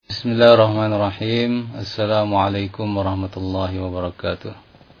Bismillahirrahmanirrahim. Assalamualaikum warahmatullahi wabarakatuh.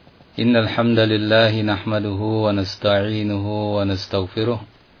 Innal hamdalillah nahmaduhu wa nasta'inuhu wa nastaghfiruh wa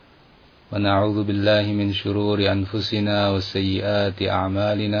na'udzu billahi min shururi anfusina wa sayyiati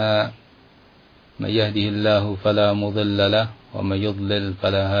a'malina. May yahdihillahu fala mudilla lahu wa may yudlil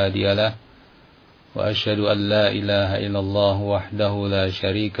fala hadiya lahu. Wa asyhadu an la ilaha illallah wahdahu la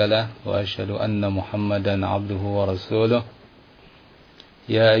syarika lahu wa asyhadu anna Muhammadan 'abduhu wa rasuluh.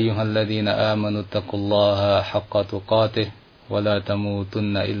 يا أيها الذين آمنوا اتقوا الله حق تقاته ولا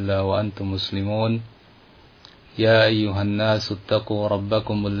تموتن إلا وأنتم مسلمون يا أيها الناس اتقوا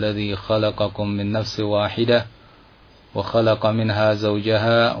ربكم الذي خلقكم من نفس واحدة وخلق منها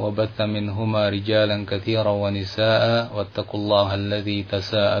زوجها وبث منهما رجالا كثيرا ونساء واتقوا الله الذي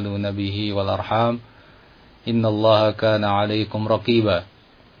تساءلون به والأرحام إن الله كان عليكم رقيبا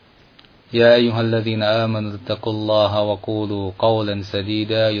يا أيها الذين آمنوا اتقوا الله وقولوا قولا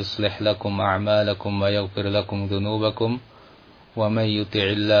سديدا يصلح لكم أعمالكم ويغفر لكم ذنوبكم ومن يطع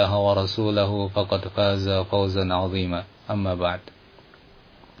الله ورسوله فقد فاز فوزا عظيما أما بعد.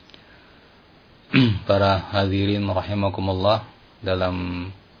 Para hadirin rahimakumullah, dalam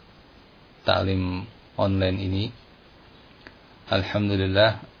taklim online ini,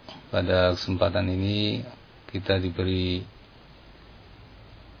 alhamdulillah pada kesempatan ini kita diberi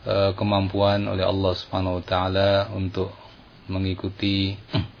kemampuan oleh Allah Subhanahu wa taala untuk mengikuti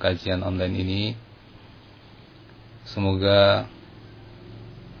kajian online ini. Semoga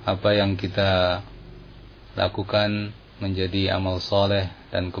apa yang kita lakukan menjadi amal soleh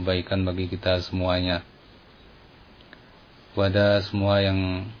dan kebaikan bagi kita semuanya. Kepada semua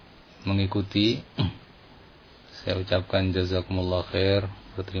yang mengikuti, saya ucapkan jazakumullah khair,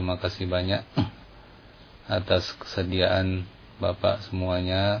 berterima kasih banyak atas kesediaan Bapak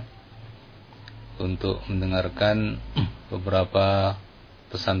semuanya untuk mendengarkan beberapa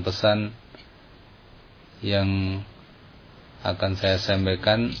pesan-pesan yang akan saya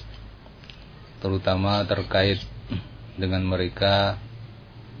sampaikan, terutama terkait dengan mereka,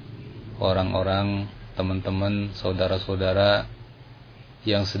 orang-orang, teman-teman, saudara-saudara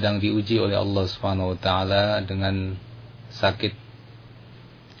yang sedang diuji oleh Allah Subhanahu wa taala dengan sakit.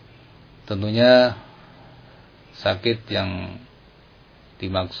 Tentunya sakit yang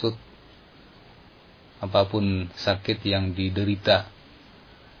dimaksud apapun sakit yang diderita,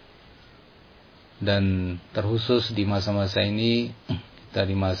 dan terkhusus di masa-masa ini, kita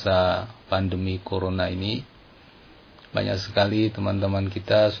di masa pandemi corona ini, banyak sekali teman-teman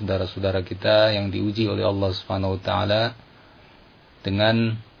kita, saudara-saudara kita yang diuji oleh Allah Subhanahu wa taala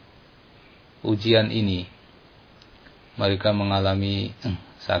dengan ujian ini. Mereka mengalami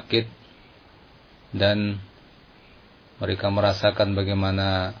sakit dan mereka merasakan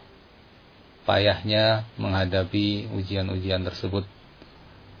bagaimana payahnya menghadapi ujian-ujian tersebut.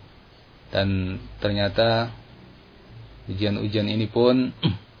 Dan ternyata ujian-ujian ini pun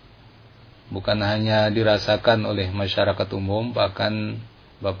bukan hanya dirasakan oleh masyarakat umum, bahkan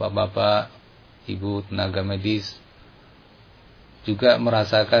bapak-bapak, ibu tenaga medis juga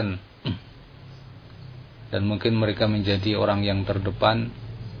merasakan. Dan mungkin mereka menjadi orang yang terdepan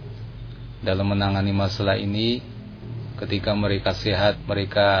dalam menangani masalah ini. Ketika mereka sehat,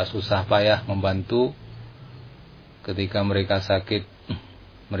 mereka susah payah membantu. Ketika mereka sakit,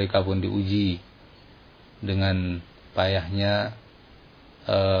 mereka pun diuji dengan payahnya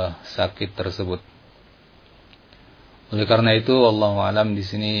sakit tersebut. Oleh karena itu, wallahu alam, di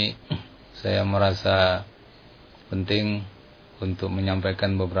sini saya merasa penting untuk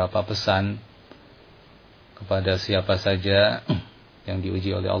menyampaikan beberapa pesan kepada siapa saja yang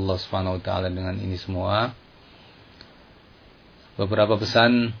diuji oleh Allah Subhanahu wa taala dengan ini semua. Beberapa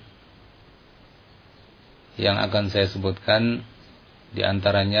pesan yang akan saya sebutkan, di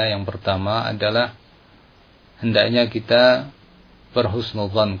antaranya yang pertama adalah hendaknya kita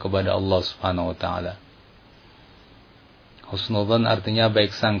berhusnudzan kepada Allah Subhanahu wa taala. Husnudzan artinya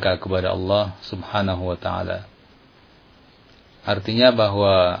baik sangka kepada Allah Subhanahu wa taala. Artinya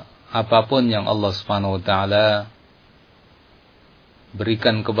bahwa apapun yang Allah Subhanahu wa taala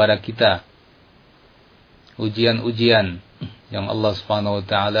berikan kepada kita, ujian-ujian yang Allah Subhanahu wa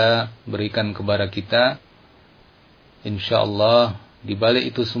taala berikan kepada kita, insyaallah di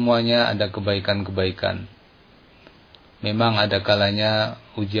balik itu semuanya ada kebaikan-kebaikan. Memang ada kalanya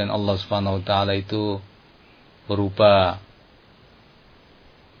ujian Allah Subhanahu wa taala itu berupa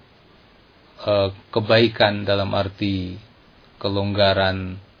kebaikan dalam arti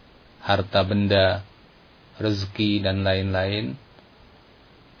kelonggaran harta benda, rezeki dan lain-lain.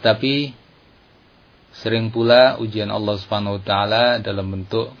 Tapi sering pula ujian Allah Subhanahu wa taala dalam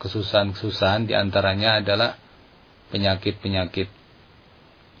bentuk kesusahan-kesusahan, di antaranya adalah penyakit-penyakit.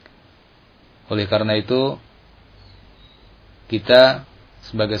 Oleh karena itu, kita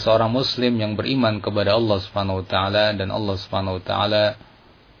sebagai seorang muslim yang beriman kepada Allah Subhanahu wa taala, dan Allah Subhanahu wa taala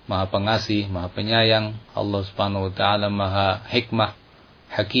Maha Pengasih, Maha Penyayang, Allah Subhanahu wa taala Maha Hikmah,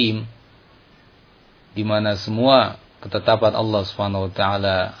 Hakim, di mana semua ketetapan Allah Subhanahu wa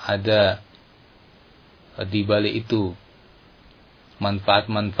taala ada di balik itu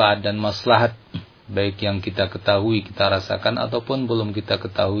manfaat-manfaat dan maslahat, baik yang kita ketahui, kita rasakan, ataupun belum kita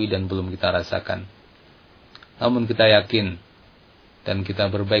ketahui dan belum kita rasakan. Namun kita yakin dan kita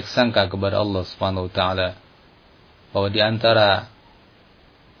berbaik sangka kepada Allah Subhanahu wa taala bahwa di antara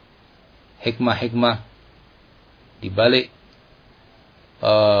hikmah-hikmah di balik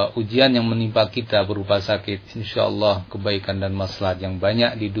ujian yang menimpa kita berupa sakit, insyaallah kebaikan dan maslahat yang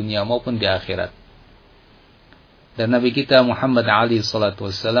banyak di dunia maupun di akhirat. Dan Nabi kita Muhammad alaihi salatu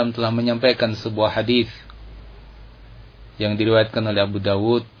wassalam telah menyampaikan sebuah hadis yang diriwayatkan oleh Abu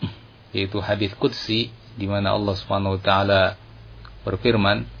Dawud, yaitu hadis qudsi, di mana Allah Subhanahu wa taala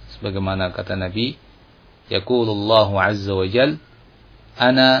berfirman sebagaimana kata Nabi, yaqulullahu azza wa jal,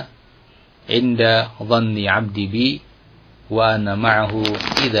 ana inda dhanni 'abdi bi wa ana ma'ahu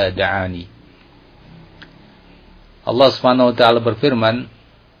idza da'ani. Allah Subhanahu wa taala berfirman,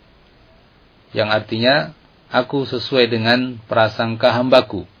 yang artinya, aku sesuai dengan prasangka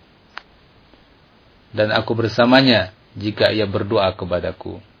hambaku dan aku bersamanya jika ia berdoa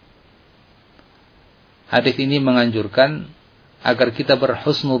kepadaku. Hadis ini menganjurkan agar kita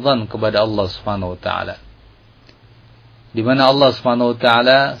berhusnudzan kepada Allah Subhanahu wa taala, di mana Allah Subhanahu wa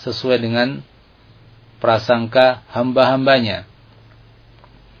taala sesuai dengan prasangka hamba-hambanya.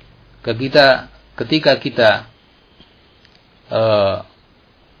 Ketika kita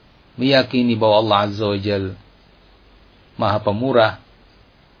meyakini bahwa Allah Azza wa Jalla Maha Pemurah,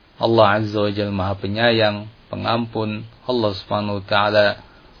 Allah Azza wa Jalla Maha Penyayang, Pengampun, Allah Subhanahu wa taala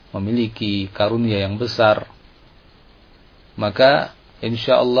memiliki karunia yang besar, maka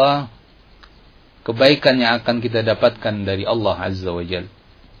insyaallah kebaikan yang akan kita dapatkan dari Allah Azza wa Jalla.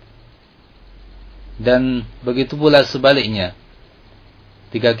 Dan begitu pula sebaliknya,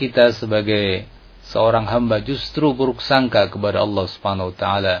 ketika kita sebagai seorang hamba justru buruk sangka kepada Allah Subhanahu wa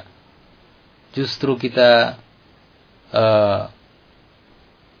taala, justru kita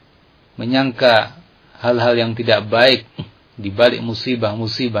menyangka hal-hal yang tidak baik di balik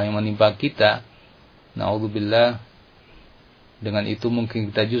musibah-musibah yang menimpa kita, naudzubillah, dengan itu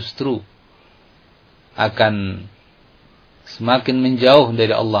mungkin kita justru akan semakin menjauh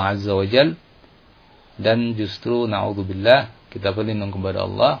dari Allah Azza wa Jalla, dan justru naudzubillah kita berlindung kepada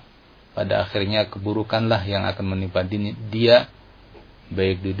Allah, pada akhirnya keburukanlah yang akan menimpa dia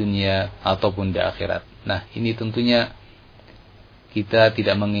baik di dunia ataupun di akhirat. Nah, ini tentunya kita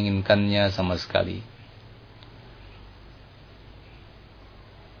tidak menginginkannya sama sekali.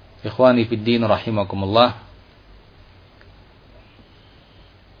 Ikhwani fid din rahimakumullah,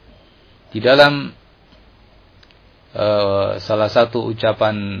 di dalam salah satu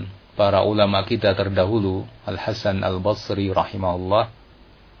ucapan para ulama kita terdahulu, Al-Hasan Al-Basri rahimahullah,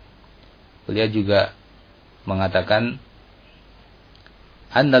 beliau juga mengatakan,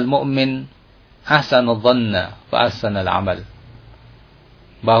 annal mu'min ahsanu dhanna fa ahsanal amal,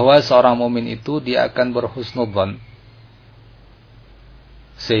 bahwa seorang mukmin itu dia akan berhusnudzan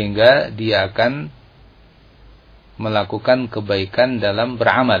sehingga dia akan melakukan kebaikan dalam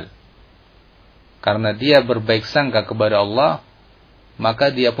beramal. Karena dia berbaik sangka kepada Allah, maka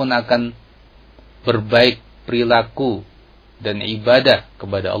dia pun akan berbaik perilaku dan ibadah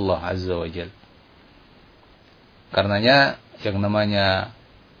kepada Allah Azza wa Jalla. Karenanya yang namanya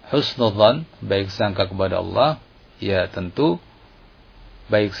husnudzan, baik sangka kepada Allah, ya tentu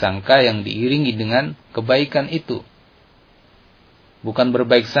baik sangka yang diiringi dengan kebaikan itu. Bukan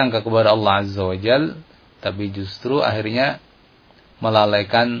berbaik sangka kepada Allah Azza wa Jalla, tapi justru akhirnya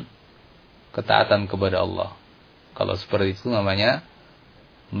melalaikan ketaatan kepada Allah. Kalau seperti itu namanya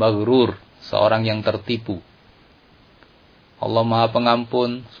maghrur, seorang yang tertipu. Allah Maha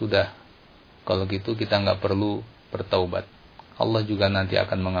Pengampun, sudah. Kalau gitu kita nggak perlu bertaubat. Allah juga nanti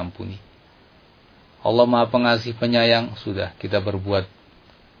akan mengampuni. Allah Maha Pengasih Penyayang, sudah kita berbuat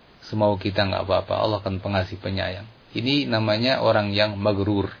semau kita nggak apa-apa, Allah akan pengasih penyayang. Ini namanya orang yang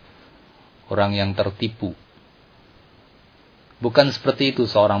maghrur, orang yang tertipu. Bukan seperti itu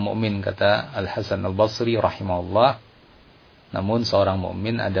seorang mukmin, kata Al-Hasan Al-Basri rahimahullah. Namun seorang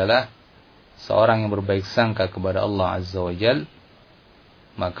mukmin adalah seorang yang berbaik sangka kepada Allah Azza wa Jalla,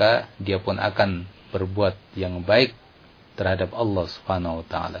 maka dia pun akan berbuat yang baik terhadap Allah Subhanahu wa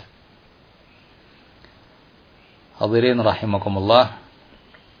taala. Hadirin rahimakumullah,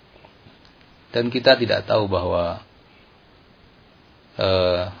 dan kita tidak tahu bahwa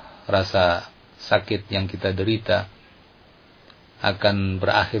rasa sakit yang kita derita akan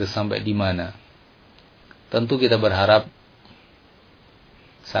berakhir sampai di mana. Tentu kita berharap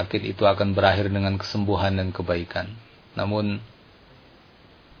sakit itu akan berakhir dengan kesembuhan dan kebaikan. Namun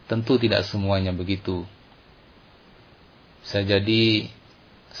tentu tidak semuanya begitu. Bisa jadi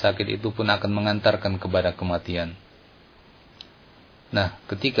sakit itu pun akan mengantarkan kepada kematian. Nah,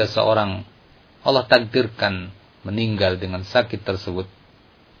 ketika seorang Allah takdirkan meninggal dengan sakit tersebut,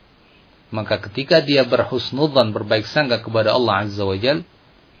 maka ketika dia berhusnudzan, berbaik sangka kepada Allah Azza wa Jal,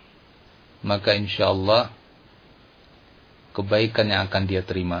 maka insyaallah kebaikan yang akan dia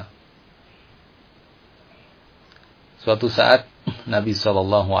terima. Suatu saat Nabi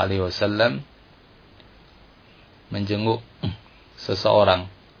SAW menjenguk seseorang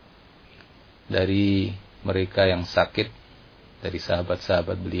dari mereka yang sakit, dari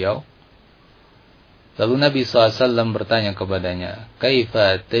sahabat-sahabat beliau. Lalu Nabi SAW bertanya kepadanya,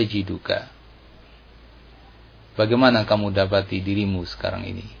 "Kaifa tajiduka?" Bagaimana kamu dapati dirimu sekarang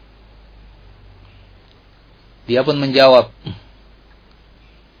ini? Dia pun menjawab,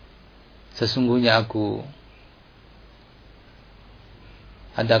 "Sesungguhnya aku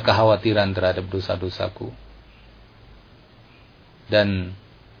ada kekhawatiran terhadap dosa-dosaku. Dan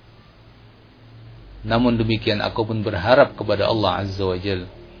namun demikian aku pun berharap kepada Allah Azza wa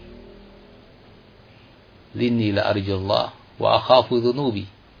Jal. Linni la arjullah wa akhafu dhunubi."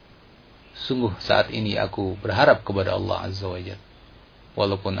 Sungguh saat ini aku berharap kepada Allah Azza wa Jal,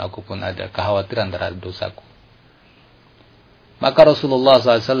 walaupun aku pun ada kekhawatiran terhadap dosaku. Maka Rasulullah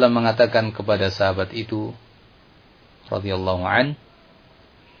SAW mengatakan kepada sahabat itu radhiyallahu an,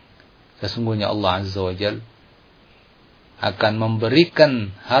 sesungguhnya Allah Azza wa Jal akan memberikan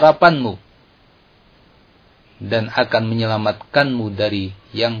harapanmu dan akan menyelamatkanmu dari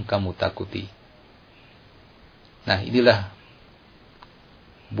yang kamu takuti. Nah, inilah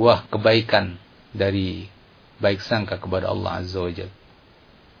buah kebaikan dari baik sangka kepada Allah Azza wa Jal.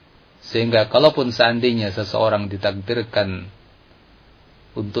 Sehingga kalaupun seandainya seseorang ditakdirkan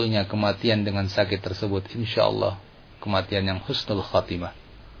untuknya kematian dengan sakit tersebut, insyaallah kematian yang husnul khatimah.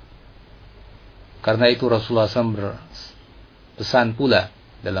 Karena itu Rasulullah SAW berpesan pula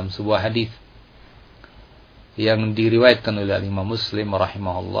dalam sebuah hadis yang diriwayatkan oleh Imam Muslim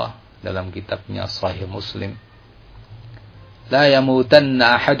rahimahullah dalam kitabnya Sahih Muslim, "La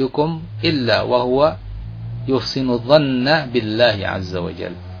yamutanna ahadukum illa wa huwa yuhsinu dhanna billahi azza wa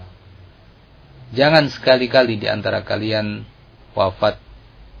jalla." Jangan sekali-kali di antara kalian wafat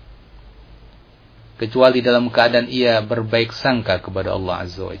kecuali dalam keadaan ia berbaik sangka kepada Allah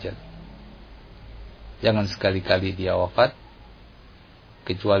Azza wa Jalla. Jangan sekali-kali dia wafat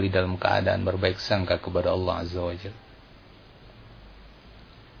kecuali dalam keadaan berbaik sangka kepada Allah Azza wa Jalla.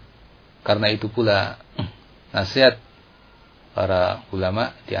 Karena itu pula nasihat para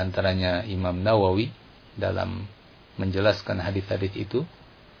ulama, di antaranya Imam Nawawi dalam menjelaskan hadis-hadis itu,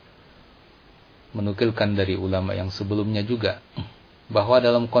 menukilkan dari ulama yang sebelumnya juga, bahwa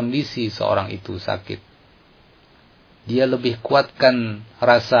dalam kondisi seorang itu sakit, dia lebih kuatkan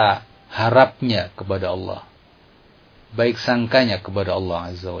rasa harapnya kepada Allah, baik sangkanya kepada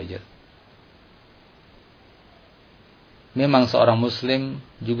Allah Azza wa Jalla. Memang seorang muslim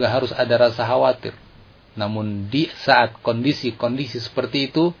juga harus ada rasa khawatir. Namun di saat kondisi-kondisi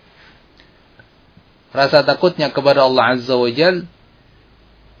seperti itu, rasa takutnya kepada Allah Azza wa Jalla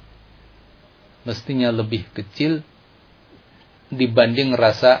mestinya lebih kecil dibanding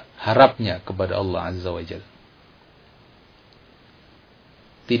rasa harapnya kepada Allah Azza wa Jalla.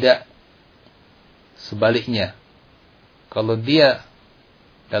 Tidak sebaliknya. Kalau dia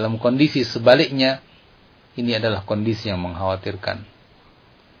dalam kondisi sebaliknya, ini adalah kondisi yang mengkhawatirkan.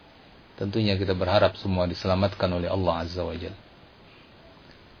 Tentunya kita berharap semua diselamatkan oleh Allah Azza wa Jalla.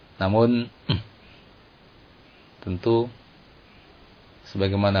 Namun tentu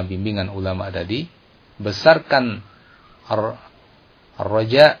sebagaimana bimbingan ulama tadi, besarkan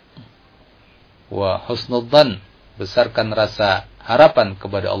ar-raja wa husnudzan, besarkan rasa harapan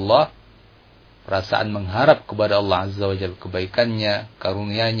kepada Allah, perasaan mengharap kepada Allah Azza wa Jalla kebaikannya,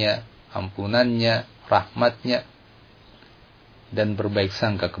 karunia-Nya, ampunannya, rahmatnya, dan berbaik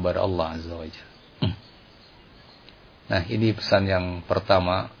sangka kepada Allah Azza wa Jalla. Nah, ini pesan yang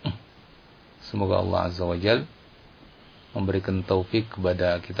pertama. Semoga Allah Azza wa Jalla memberikan taufik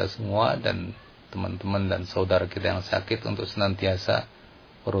kepada kita semua dan teman-teman dan saudara kita yang sakit untuk senantiasa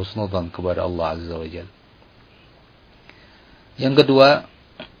berhusnudzan kepada Allah Azza wa Jalla. Yang kedua,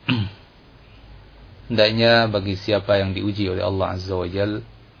 hendaknya bagi siapa yang diuji oleh Allah Azza wa Jalla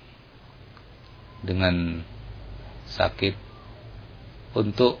dengan sakit,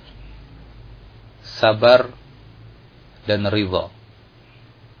 untuk sabar dan ridha.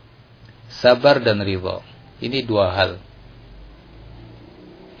 Sabar dan ridha. Ini dua hal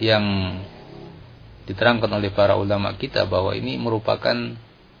yang diterangkan oleh para ulama kita bahwa ini merupakan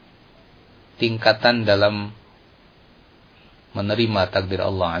tingkatan dalam menerima takdir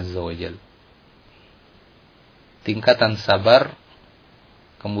Allah Azza wa Jalla. Tingkatan sabar,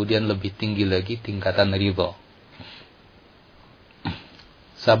 kemudian lebih tinggi lagi tingkatan ridha.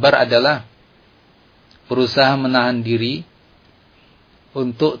 Sabar adalah berusaha menahan diri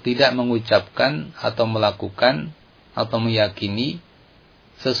untuk tidak mengucapkan atau melakukan atau meyakini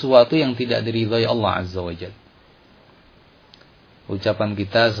sesuatu yang tidak diridhai Allah Azza wa Jalla. Ucapan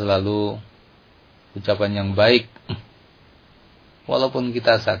kita selalu ucapan yang baik, walaupun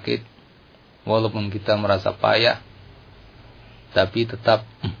kita sakit, walaupun kita merasa payah, tapi tetap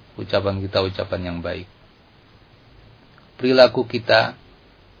ucapan kita ucapan yang baik. Perilaku kita,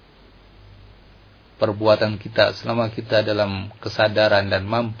 perbuatan kita, selama kita dalam kesadaran dan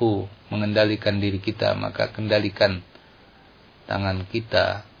mampu mengendalikan diri kita, maka kendalikan tangan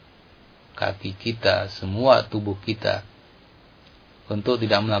kita, kaki kita, semua tubuh kita untuk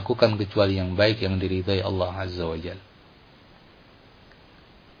tidak melakukan kecuali yang baik yang diridhai Allah Azza wa Jalla.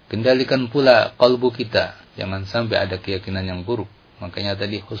 Kendalikan pula qalbu kita, jangan sampai ada keyakinan yang buruk. Makanya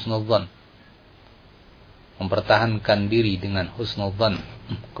tadi husnudzan, mempertahankan diri dengan husnudzan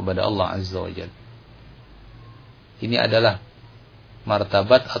kepada Allah Azza wa Jalla. Ini adalah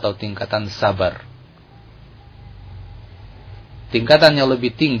martabat atau tingkatan sabar. Tingkatan yang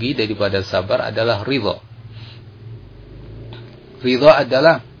lebih tinggi daripada sabar adalah ridha. Ridha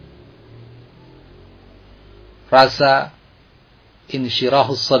adalah rasa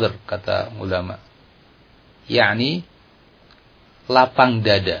insyirahus sadr, kata ulama. Yakni lapang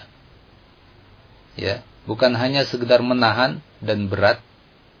dada. Ya, bukan hanya sekedar menahan dan berat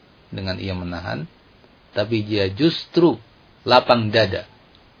dengan ia menahan, tapi dia justru lapang dada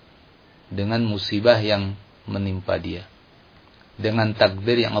dengan musibah yang menimpa dia, dengan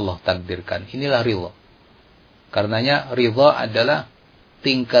takdir yang Allah takdirkan. Inilah ridha. Karenanya ridha adalah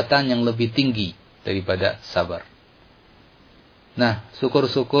tingkatan yang lebih tinggi daripada sabar. Nah,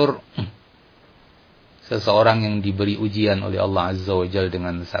 syukur-syukur seseorang yang diberi ujian oleh Allah Azza wa Jalla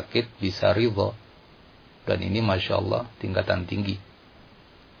dengan sakit bisa ridha. Dan ini Masya Allah tingkatan tinggi.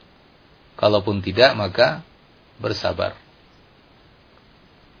 Kalaupun tidak, maka bersabar.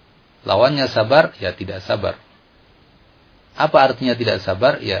 Lawannya sabar, ya tidak sabar. Apa artinya tidak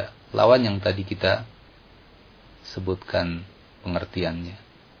sabar? Ya, lawan yang tadi kita sebutkan pengertiannya.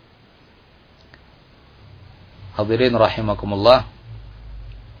 Hadirin rahimakumullah.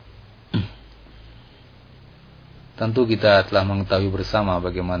 Tentu kita telah mengetahui bersama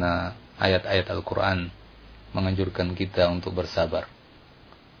bagaimana ayat-ayat Al-Quran menganjurkan kita untuk bersabar.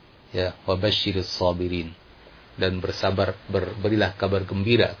 Ya, wabasyiris sabirin, dan bersabar, berilah kabar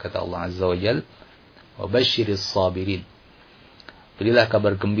gembira, kata Allah Azza wa Jalla, wabasyiris sabirin, berilah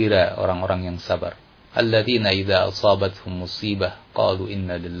kabar gembira orang-orang yang sabar. Alladzina idza asabathum musibah qalu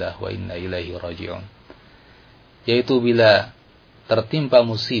inna lillahi wa inna ilaihi raji'un. Yaitu bila tertimpa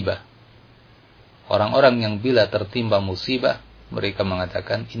musibah, orang-orang yang bila tertimpa musibah mereka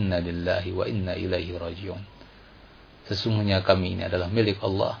mengatakan inna lillahi wa inna ilaihi raji'un. Sesungguhnya kami ini adalah milik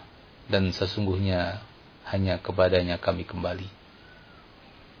Allah dan sesungguhnya hanya kepadanya kami kembali.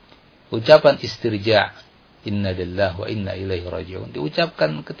 Ucapan istirja' inna lillahi wa inna ilaihi raji'un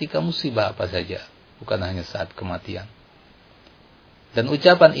diucapkan ketika musibah apa saja, bukan hanya saat kematian. Dan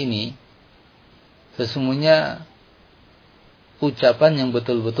ucapan ini sesungguhnya ucapan yang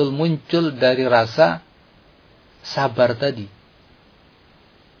betul-betul muncul dari rasa sabar tadi.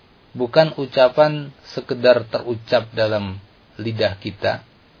 Bukan ucapan sekedar terucap dalam lidah kita,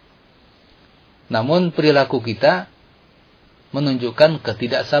 namun perilaku kita menunjukkan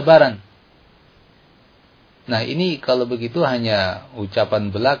ketidaksabaran. Nah, ini kalau begitu hanya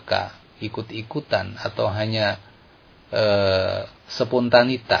ucapan belaka, ikut-ikutan, atau hanya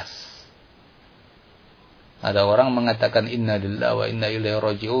spontanitas. Ada orang mengatakan inna lillahi wa inna ilaihi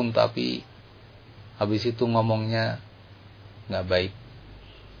raji'un, tapi habis itu ngomongnya nggak baik.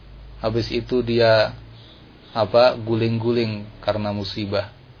 Habis itu dia guling-guling karena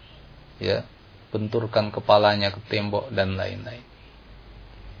musibah, ya, benturkan kepalanya ke tembok dan lain-lain.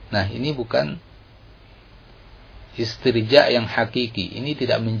 Nah, ini bukan istirja yang hakiki. Ini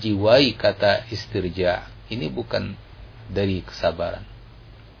tidak menjiwai kata istirja. Ini bukan dari kesabaran.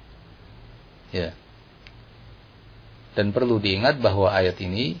 Ya. Dan perlu diingat bahwa ayat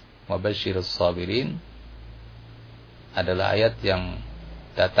ini, wabasyirus sabirin, adalah ayat yang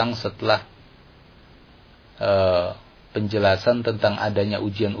datang setelah penjelasan tentang adanya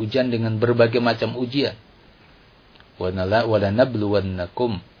ujian-ujian dengan berbagai macam ujian.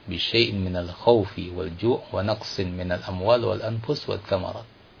 وَلَنَبْلُوَنَّكُمْ bisyai'in minal khawfi wal ju' wa naqsin minal amwal wal anfus wat thamarat.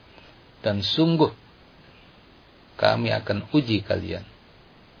 Dan sungguh kami akan uji kalian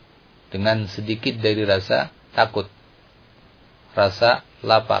dengan sedikit dari rasa takut, rasa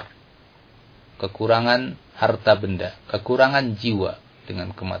lapar, kekurangan harta benda, kekurangan jiwa dengan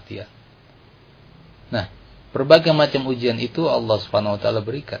kematian. Nah, berbagai macam ujian itu Allah Subhanahu wa taala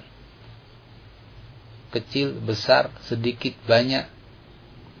berikan. Kecil, besar, sedikit, banyak.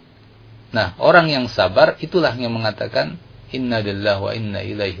 Nah, orang yang sabar itulah yang mengatakan inna lillahi wa inna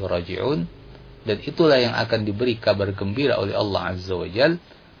ilaihi raji'un, dan itulah yang akan diberi kabar gembira oleh Allah Azza wa Jalla.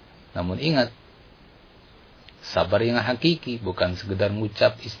 Namun ingat, sabar yang hakiki bukan sekedar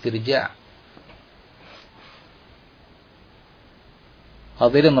ngucap istirja'.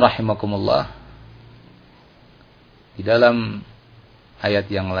 Hadirin rahimakumullah, di dalam ayat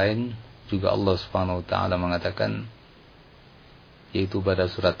yang lain juga Allah Subhanahu wa taala mengatakan, yaitu pada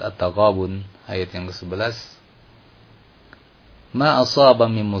surat At-Taghabun ayat yang ke-11, ma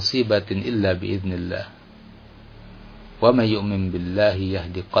asaba min musibatin illa biidznillah wa may yu'min billahi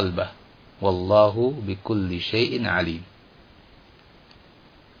yahdi qalbah wallahu bikulli syai'in alim.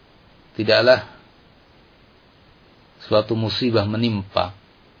 Tidaklah suatu musibah menimpa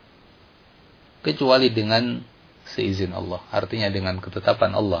kecuali dengan seizin Allah, artinya dengan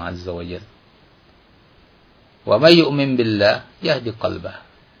ketetapan Allah Azza wa Jalla. Wa may yu'min billah yahdi qalbah.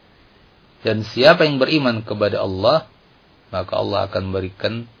 Dan siapa yang beriman kepada Allah, maka Allah akan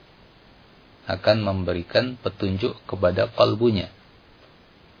memberikan petunjuk kepada kalbunya.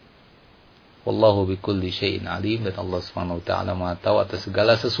 Wallahu bikulli syai'in alim, dan Allah Subhanahu wa taala Maha tahu atas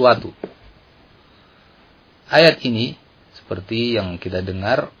segala sesuatu. Ayat ini seperti yang kita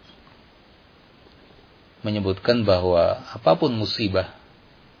dengar menyebutkan bahwa apapun musibah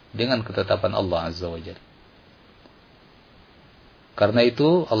dengan ketetapan Allah Azza wa Jalla. Karena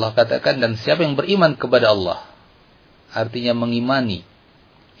itu Allah katakan, dan siapa yang beriman kepada Allah, artinya mengimani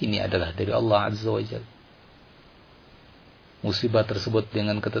ini adalah dari Allah Azza wa Jalla. Musibah tersebut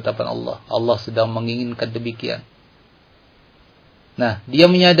dengan ketetapan Allah. Allah sedang menginginkan demikian. Nah, dia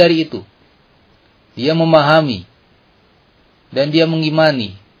menyadari itu. Dia memahami. Dan dia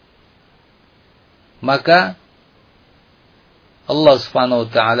mengimani. Maka Allah Subhanahu wa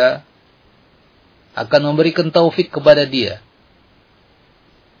taala akan memberikan taufik kepada dia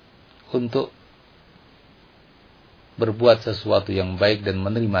untuk berbuat sesuatu yang baik dan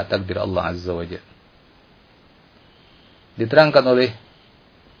menerima takdir Allah Azza wa Jalla. Diterangkan oleh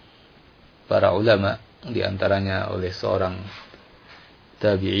para ulama, di antaranya oleh seorang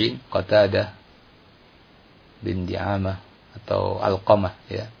tabi'in, Qatadah bin Di'amah atau Alqamah,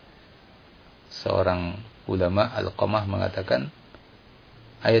 ya. Seorang ulama Alqamah mengatakan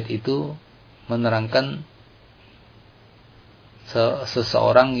ayat itu menerangkan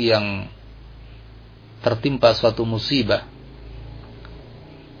seseorang yang tertimpa suatu musibah,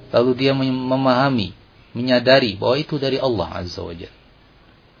 lalu dia memahami, menyadari bahwa itu dari Allah Azza wa Jalla.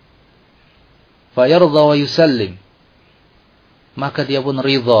 Fayarda wa yusallim, maka dia pun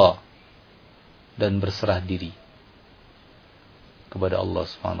ridha dan berserah diri kepada Allah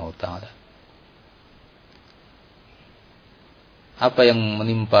Subhanahu wa taala. Apa yang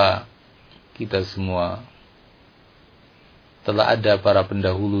menimpa kita semua, telah ada para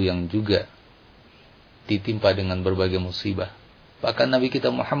pendahulu yang juga ditimpa dengan berbagai musibah. Bahkan Nabi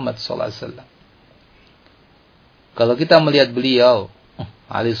kita Muhammad SAW. Kalau kita melihat beliau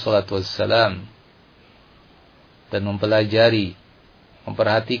alaihi salatu wassalam dan mempelajari,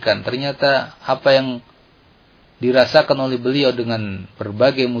 memperhatikan, ternyata apa yang dirasakan oleh beliau dengan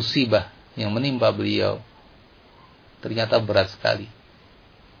berbagai musibah yang menimpa beliau ternyata berat sekali.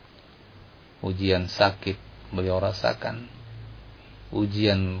 Ujian sakit beliau rasakan,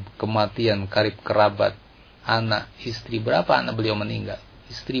 ujian kematian karib kerabat, anak, istri. Berapa anak beliau meninggal?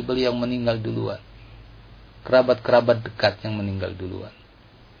 Istri beliau meninggal duluan. Kerabat-kerabat dekat yang meninggal duluan.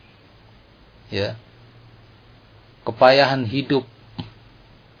 Ya. Kepayahan hidup,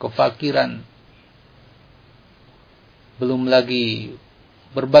 kefakiran. Belum lagi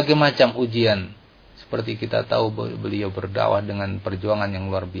berbagai macam ujian. Seperti kita tahu beliau berdakwah dengan perjuangan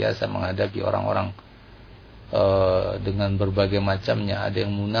yang luar biasa menghadapi orang-orang dengan berbagai macamnya. Ada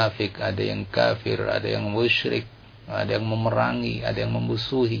yang munafik, ada yang kafir, ada yang musyrik, ada yang memerangi, ada yang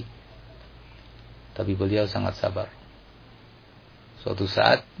memusuhi. Tapi beliau sangat sabar. Suatu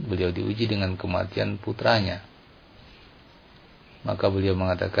saat beliau diuji dengan kematian putranya. Maka beliau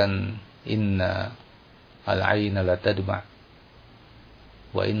mengatakan, inna al-'ayna la tadma'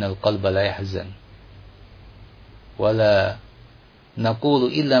 wa innal qalba la yahzan wa la naqulu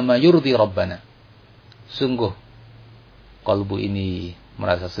illa ma yurdi rabbana. Sungguh kalbu ini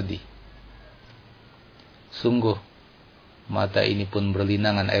merasa sedih. Sungguh mata ini pun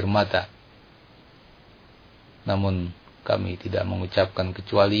berlinangan air mata. Namun kami tidak mengucapkan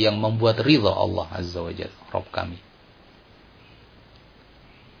kecuali yang membuat ridha Allah Azza wa Jalla, Rabb kami.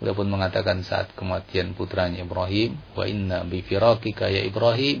 Beliau pun mengatakan saat kematian putranya Ibrahim, wa inna bi firaqika ya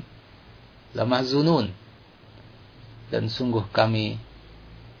Ibrahim lamahzunun. Dan sungguh kami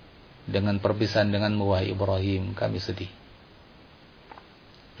dengan perpisahan denganmu wahai Ibrahim, kami sedih.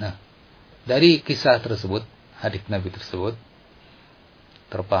 Nah, dari kisah tersebut, hadits Nabi tersebut,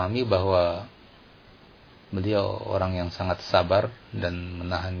 terpahami bahwa beliau orang yang sangat sabar dan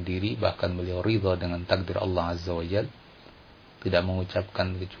menahan diri, bahkan beliau ridha dengan takdir Allah Azza wa Jalla, tidak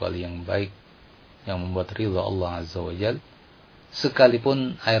mengucapkan kecuali yang baik yang membuat ridha Allah Azza wa Jalla,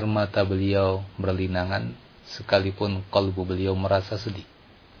 sekalipun air mata beliau berlinangan, sekalipun kalbu beliau merasa sedih.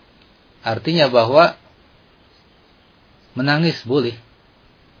 Artinya bahwa menangis boleh,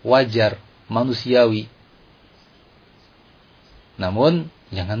 wajar, manusiawi, namun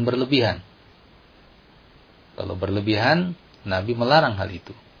jangan berlebihan. Kalau berlebihan, Nabi melarang hal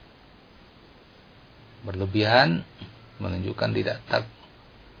itu. Berlebihan menunjukkan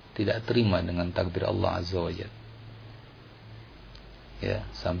tidak terima dengan takdir Allah Azza wa Jalla. Ya,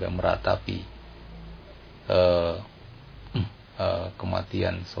 sampai meratapi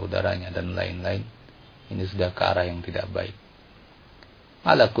kematian saudaranya dan lain-lain. Ini sudah ke arah yang tidak baik.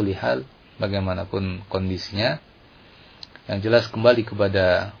 Ala kulli hal, bagaimanapun kondisinya, yang jelas kembali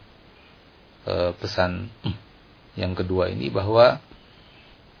kepada pesan yang kedua ini, bahwa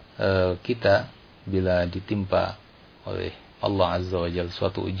kita bila ditimpa oleh Allah Azza wa Jalla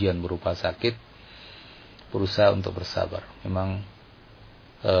suatu ujian berupa sakit, berusaha untuk bersabar. Memang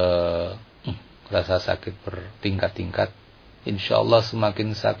rasa sakit bertingkat-tingkat. Insya Allah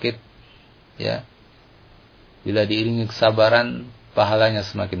semakin sakit, ya, bila diiringi kesabaran, pahalanya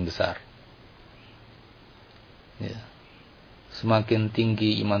semakin besar. Ya. Semakin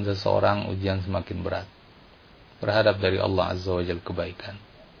tinggi iman seseorang, ujian semakin berat. Berharap dari Allah Azza wa Jalla kebaikan.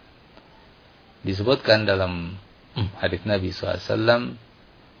 Disebutkan dalam hadits Nabi SAW,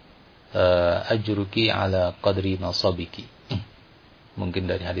 ajruki ala qadri nasabiki. Mungkin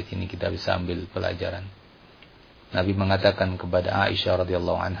dari hadits ini kita bisa ambil pelajaran. Nabi mengatakan kepada Aisyah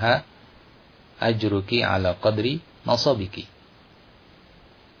radhiyallahu anha, ajruki ala qadri nasabiki.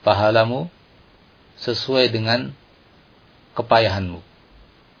 Pahalamu sesuai dengan kepayahanmu.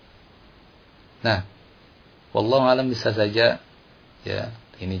 Nah, wallahu alam, bisa saja, ya,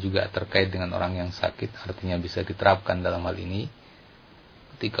 ini juga terkait dengan orang yang sakit, artinya bisa diterapkan dalam hal ini.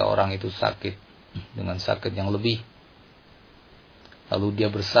 Ketika orang itu sakit dengan sakit yang lebih, lalu dia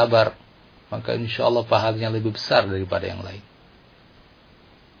bersabar, maka insya Allah pahalanya lebih besar daripada yang lain.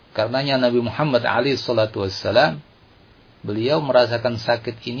 Karenanya Nabi Muhammad SAW, beliau merasakan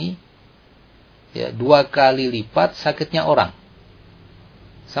sakit ini, ya, 2 kali lipat sakitnya orang.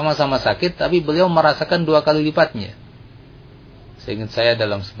 Sama-sama sakit, tapi beliau merasakan 2 kali lipatnya. Seingat saya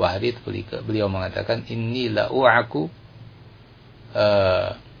dalam sebuah hadits beliau mengatakan, inni la u'aku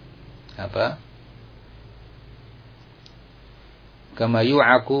kama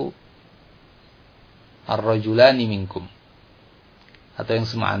yu'aku ar-rajulani minkum, atau yang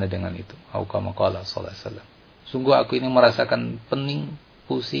semakna dengan itu. Atau kama qala sallallahu alaihi wasallam, sungguh aku ini merasakan pening,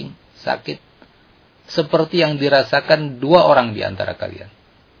 pusing, sakit seperti yang dirasakan 2 orang di antara kalian.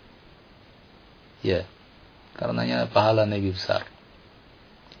 Ya, karenanya pahala Nabi besar.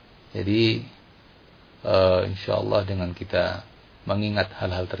 Jadi insyaallah dengan kita mengingat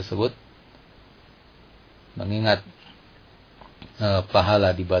hal-hal tersebut, mengingat pahala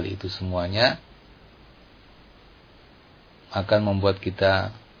di balik itu semuanya, akan membuat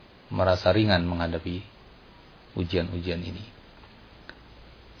kita merasa ringan menghadapi ujian-ujian ini.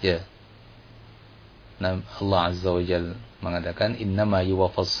 Ya. Nah, Allah Azza wa Jalla mengatakan, innama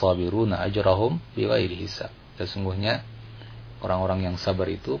yuwaffas sabiruna ajrahum bighairi hisab. Sesungguhnya orang-orang yang sabar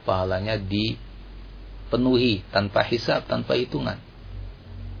itu pahalanya dipenuhi tanpa hisab, tanpa hitungan.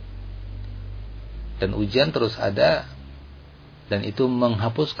 Dan ujian terus ada, dan itu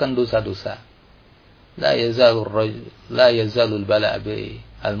menghapuskan dosa-dosa. La yazalul bala' bi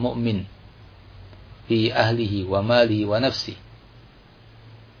al-mu'min fi ahlihi wa malihi wa nafsi.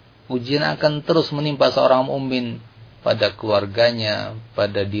 Ujian akan terus menimpa seorang mukmin pada keluarganya,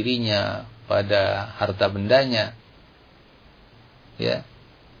 pada dirinya, pada harta bendanya. Ya.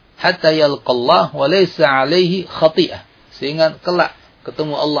 Hatta yalqallah wa laysa alaihi khati'ah. Sehingga kelak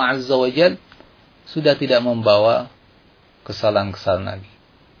ketemu Allah Azza wa Jalla sudah tidak membawa kesalahan-kesalahan lagi.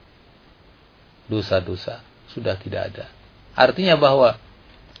 Dosa-dosa sudah tidak ada. Artinya bahwa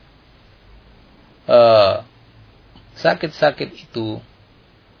sakit-sakit itu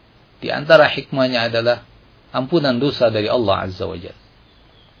Di antara hikmahnya adalah ampunan dosa dari Allah Azza wa Jalla.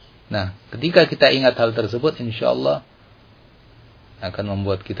 Nah, ketika kita ingat hal tersebut, insyaallah akan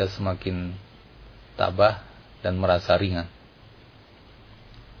membuat kita semakin tabah dan merasa ringan.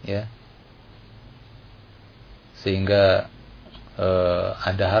 Ya. Sehingga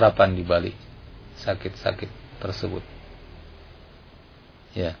ada harapan di balik sakit-sakit tersebut.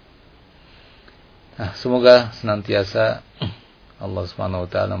 Ya. Nah, semoga senantiasa Allah Subhanahu wa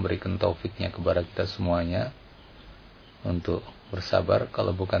taala memberikan taufiknya kepada kita semuanya untuk bersabar.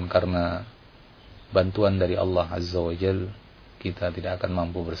 Kalau bukan karena bantuan dari Allah Azza wa Jalla, kita tidak akan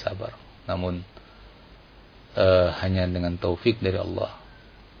mampu bersabar. Namun hanya dengan taufik dari Allah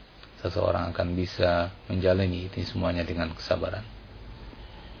seseorang akan bisa menjalani ini semuanya dengan kesabaran.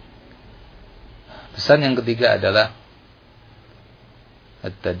 Pesan yang ketiga adalah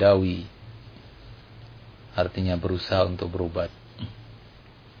at-tadawi, artinya berusaha untuk berobat.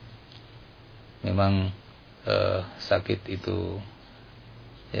 Memang sakit itu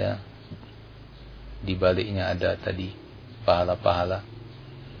ya di baliknya ada tadi pahala-pahala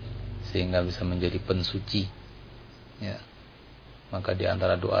sehingga bisa menjadi pensuci. Ya. Maka di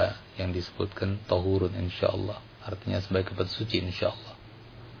antara doa yang disebutkan tahurun insyaallah, artinya sebagai pensuci insyaallah.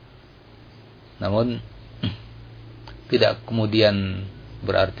 Namun tidak kemudian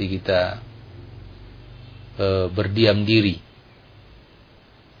berarti kita berdiam diri,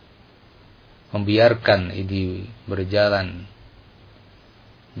 membiarkan ini berjalan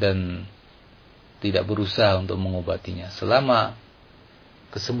dan tidak berusaha untuk mengobatinya. Selama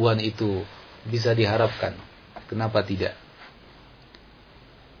kesembuhan itu bisa diharapkan, kenapa tidak?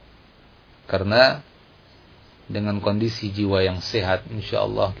 Karena dengan kondisi jiwa yang sehat,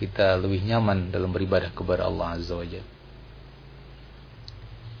 insyaallah kita lebih nyaman dalam beribadah kepada Allah Azza wa Jalla.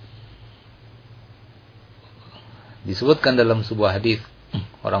 Disebutkan dalam sebuah hadis,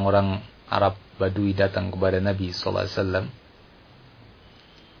 orang-orang Arab Badui datang kepada Nabi sallallahu alaihi wasallam,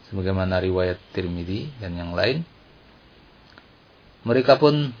 sebagaimana riwayat Tirmidzi dan yang lain. Mereka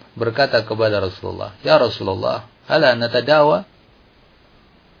pun berkata kepada Rasulullah, "Ya Rasulullah, ala natadawa?"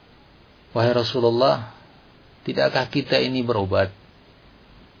 Wahai Rasulullah, tidakkah kita ini berobat?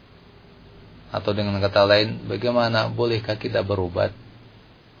 Atau dengan kata lain, bagaimana bolehkah kita berobat?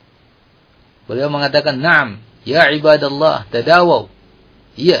 Beliau mengatakan, "Na'am, ya ibadallah, tadawaw."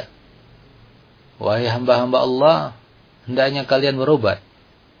 Iya. Wahai hamba-hamba Allah, hendaknya kalian berobat.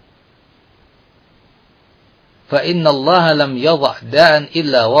 Fa inna Allah lam yadha' da'an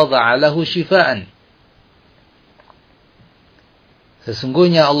illa wada'a lahu shifaan.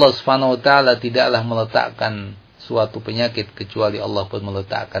 Sesungguhnya Allah Subhanahu wa taala tidaklah meletakkan suatu penyakit kecuali Allah pun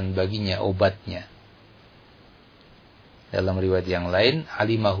meletakkan baginya obatnya. Dalam riwayat yang lain,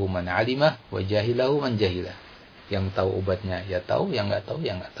 alimahu man alimah wa jahilahu man jahilah. Yang tahu obatnya ya tahu, yang enggak tahu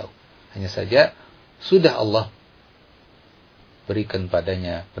ya enggak tahu. Hanya saja sudah Allah berikan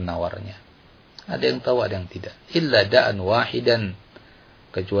padanya penawarnya. Ada yang tahu, ada yang tidak. Illa da'an wahidan,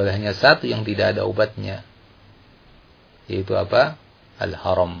 kecuali hanya satu yang tidak ada obatnya. Yaitu apa?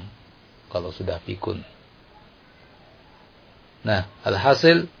 Al-haram, kalau sudah pikun. Nah,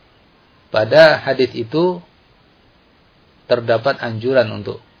 alhasil pada hadis itu terdapat anjuran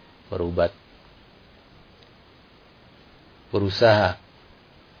untuk berobat, berusaha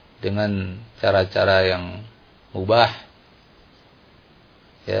dengan cara-cara yang mubah,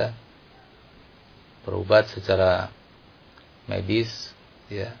 ya, berobat secara medis,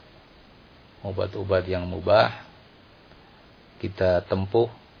 ya, obat-obat yang mubah kita tempuh,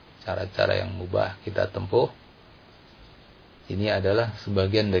 cara-cara yang mubah kita tempuh. Ini adalah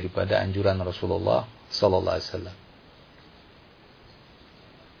sebagian daripada anjuran Rasulullah sallallahu alaihi wasallam.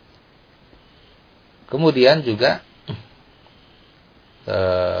 Kemudian juga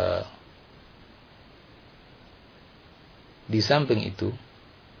di samping itu,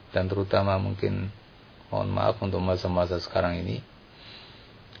 dan terutama mungkin mohon maaf untuk masa-masa sekarang ini,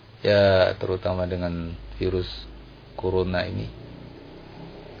 ya terutama dengan virus corona ini,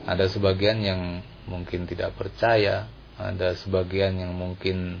 ada sebagian yang mungkin tidak percaya, ada sebagian yang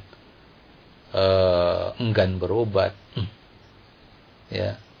mungkin enggan berobat,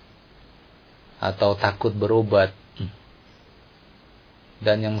 ya, atau takut berobat,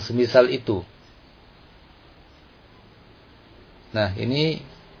 dan yang semisal itu. Nah, ini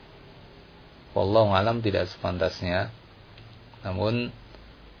wallahu alam tidak sepantasnya. Namun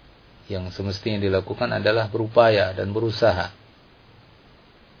yang semestinya dilakukan adalah berupaya dan berusaha.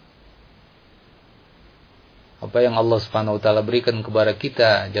 Apa yang Allah Subhanahu wa taala berikan kepada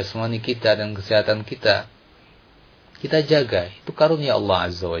kita, jasmani kita dan kesehatan kita, kita jaga. Itu karunia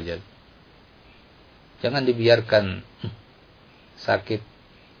Allah Azza wa Jalla. Jangan dibiarkan sakit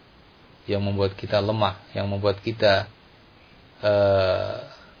yang membuat kita lemah, yang membuat kita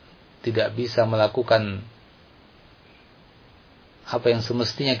tidak bisa melakukan apa yang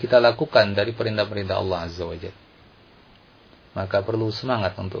semestinya kita lakukan dari perintah-perintah Allah Azza wa Jalla. Maka perlu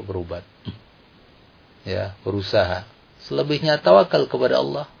semangat untuk berobat. Ya, berusaha. Selebihnya tawakal kepada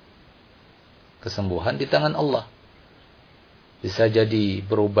Allah. Kesembuhan di tangan Allah. Bisa jadi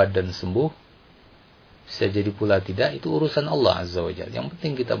berobat dan sembuh, bisa jadi pula tidak, itu urusan Allah Azza wa Jalla. Yang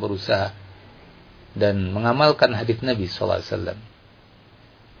penting kita berusaha dan mengamalkan hadis Nabi sallallahu alaihi wasallam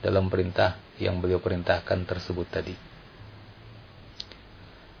dalam perintah yang beliau perintahkan tersebut tadi.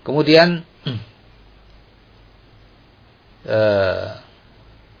 Kemudian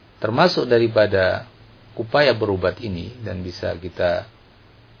termasuk daripada upaya berobat ini, dan bisa kita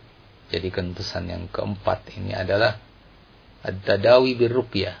jadikan pesan yang keempat ini adalah ad-tadawi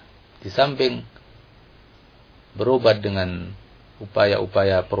bir-ruqyah. Di samping berobat dengan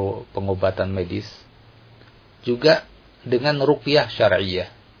upaya-upaya pengobatan medis, juga dengan ruqyah syar'iyah.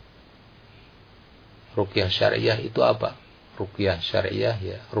 Ruqyah syar'iyah itu apa? Ruqyah syar'iyah,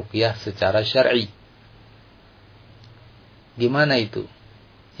 ya, ruqyah secara syar'i. Gimana itu?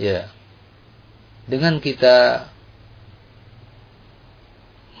 Ya, dengan kita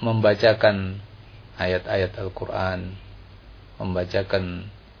membacakan ayat-ayat Al-Quran,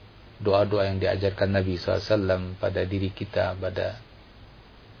 membacakan doa-doa yang diajarkan Nabi SAW pada diri kita, pada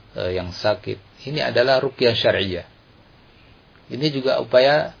yang sakit. Ini adalah ruqyah syar'iyah. Ini juga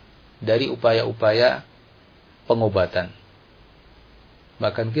upaya dari upaya-upaya pengobatan.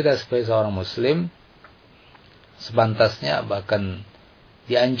 Bahkan kita sebagai seorang muslim sepantasnya bahkan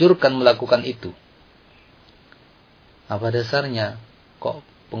dianjurkan melakukan itu. Apa dasarnya kok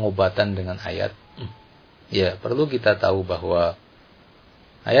pengobatan dengan ayat? Ya, perlu kita tahu bahwa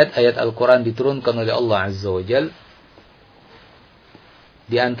ayat-ayat Al-Quran diturunkan oleh Allah Azza wa Jal.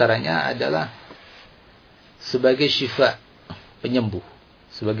 Di antaranya adalah sebagai syifa, penyembuh.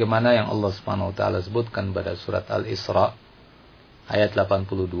 Sebagaimana yang Allah Subhanahu wa taala sebutkan pada surat Al-Isra ayat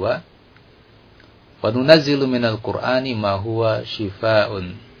 82. Wa nunazzilu minal Qur'ani ma huwa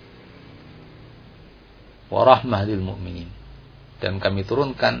shifaa'un wa rahmah lil mu'minin. Dan kami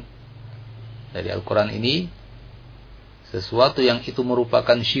turunkan dari Al-Quran ini sesuatu yang itu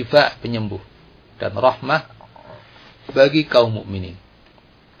merupakan syifa, penyembuh, dan rahmah bagi kaum mukminin.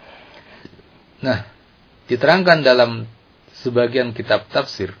 Nah, diterangkan dalam sebagian kitab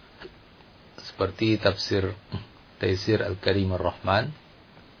tafsir seperti tafsir Taisir Al-Karim Ar-Rahman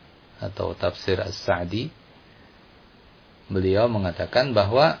atau tafsir As-Sa'di, beliau mengatakan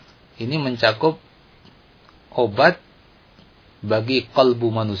bahwa ini mencakup obat bagi kalbu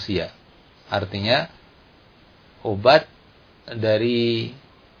manusia. Artinya obat dari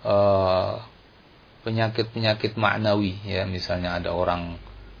penyakit-penyakit maknawi, ya, misalnya ada orang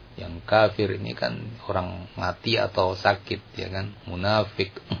yang kafir, ini kan orang mati atau sakit, ya kan,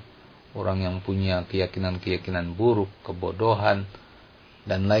 munafik, orang yang punya keyakinan-keyakinan buruk, kebodohan,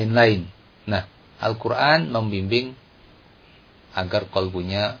 dan lain-lain. Nah, Al-Quran membimbing agar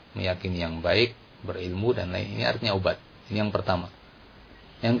kalbunya meyakini yang baik, berilmu, dan lain. Ini artinya obat. Ini yang pertama.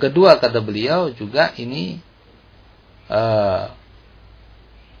 Yang kedua, kata beliau juga ini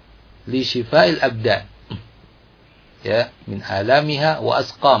li syifa'il abdan, ya, min alamiha wa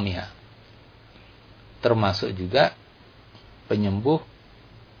asqamiha. Termasuk juga penyembuh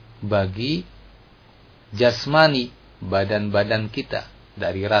bagi jasmani, badan-badan kita,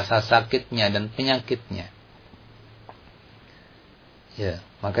 dari rasa sakitnya dan penyakitnya. Ya,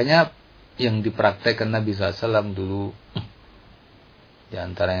 makanya yang dipraktekkan Nabi SAW dulu, di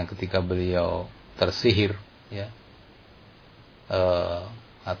antaranya ketika beliau tersihir, ya,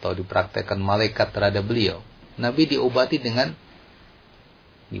 atau dipraktekkan malaikat terhadap beliau, Nabi diobati dengan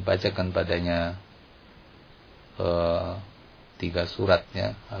dibacakan padanya 3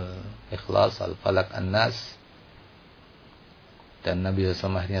 suratnya, Al-Ikhlas, Al-Falaq, An-Nas, dan Nabi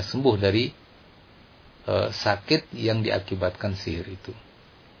SAW akhirnya sembuh dari sakit yang diakibatkan sihir itu.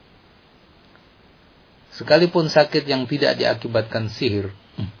 Sekalipun sakit yang tidak diakibatkan sihir,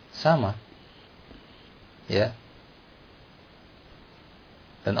 sama, ya.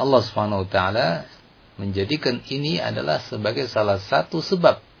 Dan Allah Subhanahu wa taala menjadikan ini adalah sebagai salah satu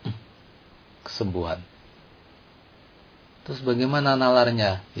sebab kesembuhan. Terus bagaimana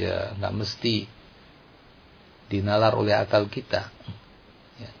nalarnya? Ya, nggak mesti dinalar oleh akal kita.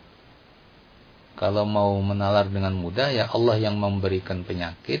 Ya. Kalau mau menalar dengan mudah, ya Allah yang memberikan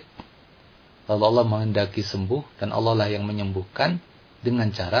penyakit, lalu Allah menghendaki sembuh, dan Allah lah yang menyembuhkan dengan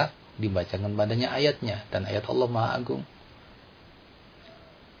cara dibacakan padanya ayatnya, dan ayat Allah Maha Agung.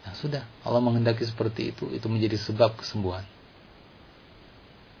 Nah, sudah, Allah menghendaki seperti itu menjadi sebab kesembuhan.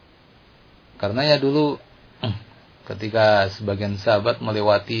 Karena ya dulu ketika sebagian sahabat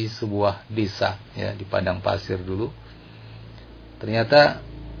melewati sebuah desa ya di padang pasir dulu, ternyata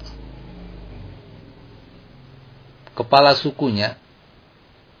kepala sukunya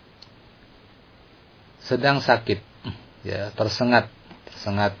sedang sakit ya, tersengat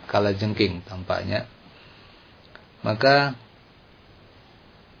kalajengking tampaknya. Maka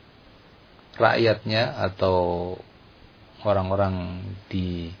rakyatnya atau orang-orang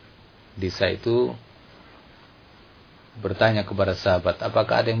di desa itu bertanya kepada sahabat,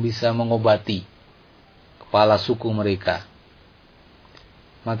 apakah ada yang bisa mengobati kepala suku mereka?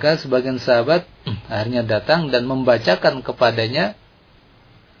 Maka sebagian sahabat akhirnya datang dan membacakan kepadanya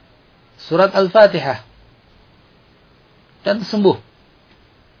surat Al-Fatihah dan sembuh.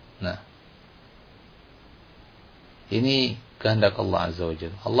 Nah, ini kehendak Allah Azza wa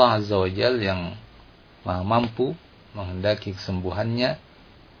Jalla. Allah Azza wa Jalla yang Maha mampu menghendaki kesembuhannya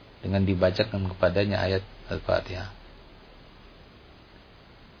dengan dibacakan kepadanya ayat Al-Fatihah.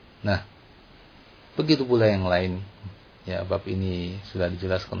 Nah, begitu pula yang lain. Ya, bab ini sudah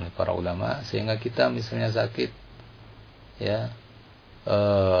dijelaskan oleh para ulama, sehingga kita misalnya sakit ya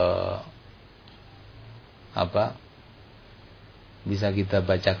bisa kita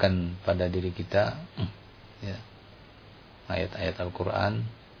bacakan pada diri kita ya ayat-ayat Al-Quran,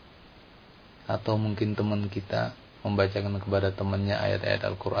 atau mungkin teman kita membacakan kepada temannya ayat-ayat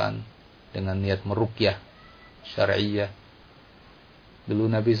Al-Quran dengan niat meruqyah syar'iyyah. Dulu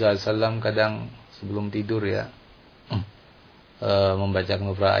Nabi SAW kadang sebelum tidur ya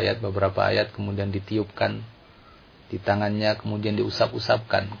membacakan beberapa ayat kemudian ditiupkan di tangannya, kemudian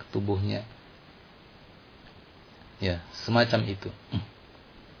diusap-usapkan ke tubuhnya. Ya, semacam itu.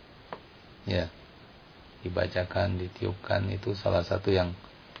 Ya, dibacakan, ditiupkan, itu salah satu yang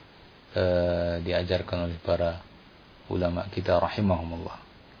diajarkan oleh para ulama kita rahimahumullah.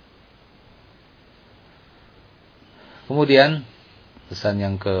 Kemudian pesan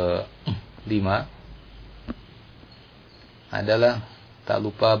yang ke-5 adalah tak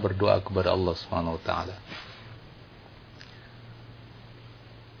lupa berdoa kepada Allah Subhanahu wa taala.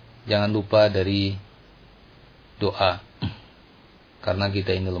 Jangan lupa dari doa, karena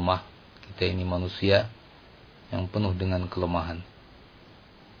kita ini lemah, kita ini manusia yang penuh dengan kelemahan.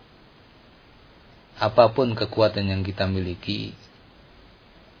 Apapun kekuatan yang kita miliki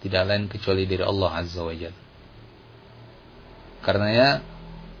tidak lain kecuali dari Allah Azza wa Jalla. Karenanya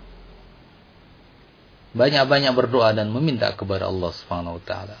banyak-banyak berdoa dan meminta kepada Allah Subhanahu wa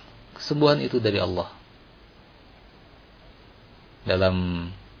taala. Kesembuhan itu dari Allah. Dalam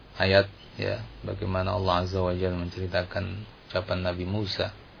ayat ya, bagaimana Allah Azza wa Jalla menceritakan ucapan Nabi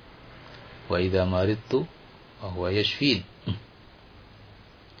Musa, wa idza maridtu wa huwa yashfin.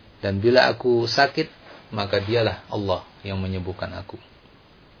 Dan bila aku sakit, maka dialah Allah yang menyembuhkan aku.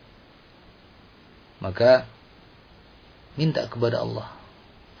 Maka minta kepada Allah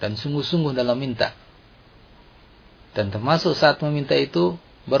dan sungguh-sungguh dalam minta. Dan termasuk saat meminta itu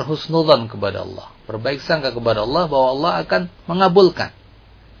berhusnudzan kepada Allah, berbaik sangka kepada Allah bahwa Allah akan mengabulkan.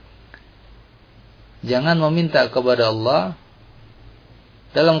 Jangan meminta kepada Allah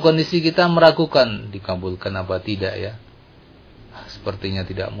dalam kondisi kita meragukan dikabulkan apa tidak ya. Sepertinya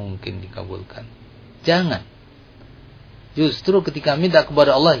tidak mungkin dikabulkan. Jangan. Justru ketika minta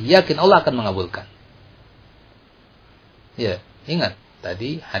kepada Allah, yakin Allah akan mengabulkan. Ya, ingat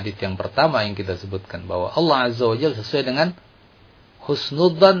tadi hadis yang pertama yang kita sebutkan bahwa Allah Azza wa Jalla sesuai dengan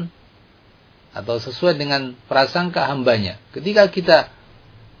husnudzan atau sesuai dengan prasangka hambanya. Ketika kita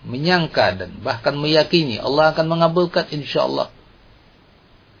menyangka dan bahkan meyakini Allah akan mengabulkan, insyaallah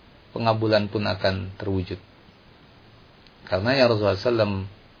pengabulan pun akan terwujud. Karena ya Rasulullah SAW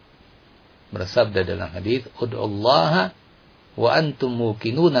bersabda dalam hadis, "Ud'ullaha wa antum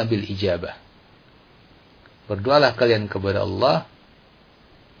muqinuna bil ijabah." Berdoalah kalian kepada Allah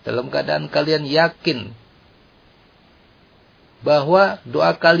dalam keadaan kalian yakin bahwa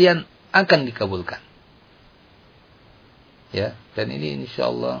doa kalian akan dikabulkan. Ya, dan ini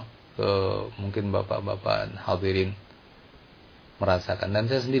insyaallah mungkin bapak-bapak hadirin merasakan, dan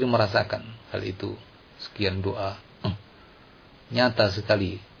saya sendiri merasakan hal itu. Sekian doa nyata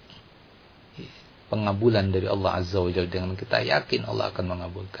sekali pengabulan dari Allah Azza wa Jalla, dengan kita yakin Allah akan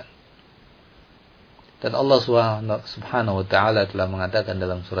mengabulkan. Dan Allah Subhanahu wa taala telah mengatakan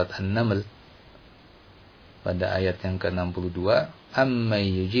dalam surat An-Naml pada ayat yang ke-62, "Amman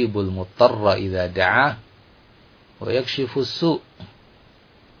yujibul muttarra idza da'ah wa yakshifus su'."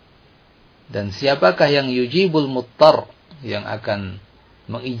 Dan siapakah yang yujibul muttar, yang akan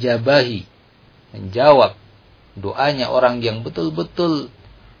mengijabahi, menjawab doanya orang yang betul-betul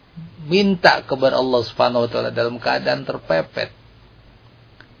minta kepada Allah Subhanahu wa taala dalam keadaan terpepet,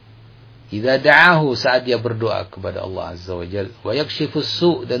 idza da'ahu, saat dia berdoa kepada Allah Azza wa Jalla, wa yakshifus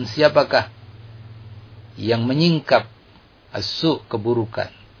su', dan siapakah yang menyingkap as-su', keburukan,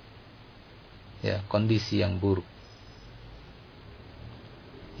 ya, kondisi yang buruk.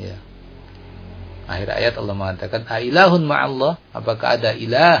 Ya. Akhir ayat Allah mengatakan, ailahun ma'allah, apakah ada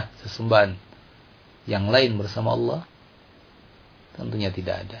ilah, sesembahan yang lain bersama Allah? Tentunya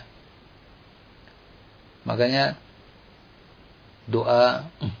tidak ada. Makanya doa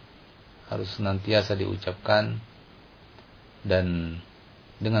harus senantiasa diucapkan dan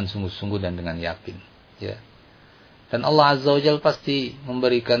dengan sungguh-sungguh dan dengan yakin, ya. Dan Allah Azza wa Jalla pasti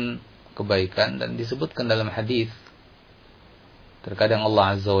memberikan kebaikan, dan disebutkan dalam hadis, terkadang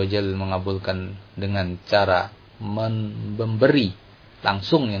Allah Azza wa Jalla mengabulkan dengan cara memberi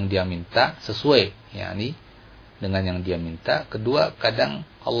langsung yang dia minta, sesuai yakni dengan yang dia minta. Kedua, kadang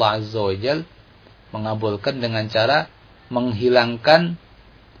Allah Azza wa Jalla mengabulkan dengan cara menghilangkan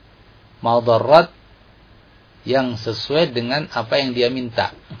madarat yang sesuai dengan apa yang dia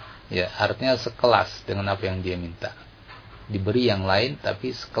minta. Ya, artinya sekelas dengan apa yang dia minta. Diberi yang lain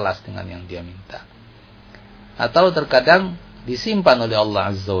tapi sekelas dengan yang dia minta. Atau terkadang disimpan oleh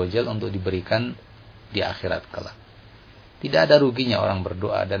Allah Azza wa Jalla untuk diberikan di akhirat kelak. Tidak ada ruginya orang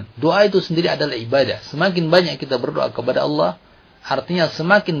berdoa, dan doa itu sendiri adalah ibadah. Semakin banyak kita berdoa kepada Allah, artinya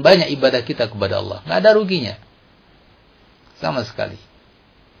semakin banyak ibadah kita kepada Allah. Nggak ada ruginya. Sama sekali.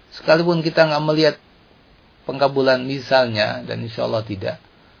 Sekalipun kita nggak melihat pengkabulan misalnya, dan insya Allah tidak,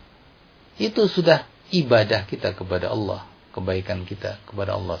 itu sudah ibadah kita kepada Allah, kebaikan kita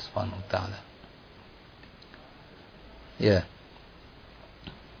kepada Allah Subhanahu wa taala. Ya.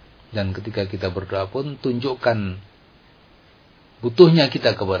 Dan ketika kita berdoa pun tunjukkan butuhnya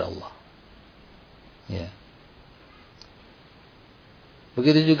kita kepada Allah. Ya.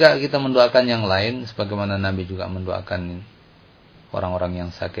 Begitu juga kita mendoakan yang lain, sebagaimana Nabi juga mendoakan orang-orang yang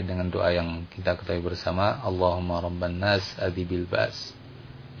sakit dengan doa yang kita ketahui bersama, Allahumma rabban nas adhibil ba's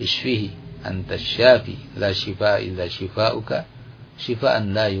ishfihi anta syafi la shifaa illa shifauka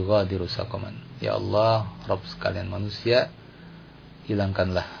shifaan la yughadiru saqaman. Ya Allah, Rabb sekalian manusia,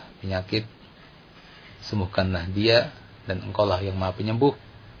 hilangkanlah penyakit, sembuhkanlah dia, dan Engkaulah yang Maha Penyembuh,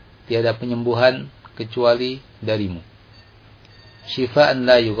 tiada penyembuhan kecuali darimu. Shifaan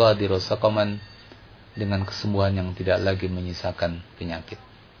la yughadiru saqaman, dengan kesembuhan yang tidak lagi menyisakan penyakit.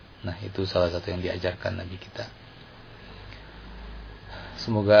 Nah, itu salah satu yang diajarkan Nabi kita.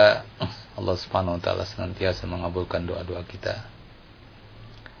 Semoga Allah Subhanahu wa taala senantiasa mengabulkan doa-doa kita.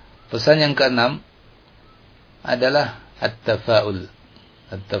 Pesan yang keenam adalah at-tafa'ul.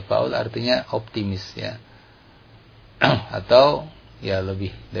 At-tafa'ul artinya optimis, ya. Atau ya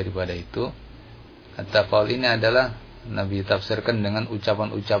lebih daripada itu. At-tafa'ul ini adalah Nabi tafsirkan dengan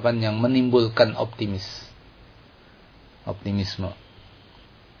ucapan-ucapan yang menimbulkan optimisme.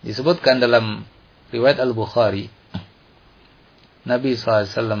 Disebutkan dalam riwayat Al-Bukhari, Nabi SAW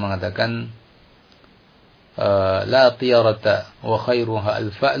mengatakan, la tiyarata wa khairuha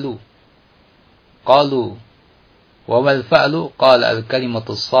al-fa'lu. Qalu wa mal fa'lu? Qala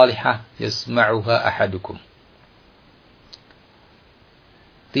al-kalimatu as-salihah yasma'uha ahadukum.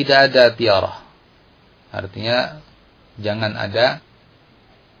 Tidak ada tiarah. Artinya jangan ada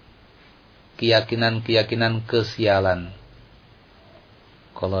keyakinan-keyakinan kesialan.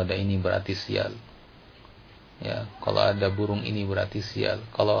 Kalau ada ini berarti sial. Ya, kalau ada burung ini berarti sial.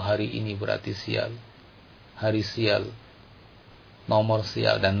 Kalau hari ini berarti sial. Hari sial, nomor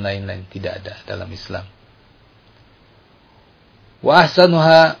sial, dan lain-lain. Tidak ada dalam Islam. Wa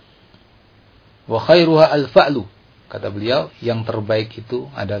ahsanuha wa khairuha al-fa'lu. Kata beliau, yang terbaik itu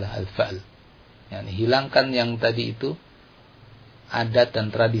adalah al-fa'l. Yani hilangkan yang tadi itu, adat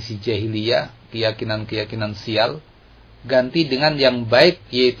dan tradisi jahiliyah, keyakinan-keyakinan sial, ganti dengan yang baik,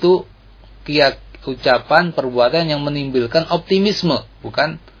 yaitu ucapan, perbuatan yang menimbulkan optimisme,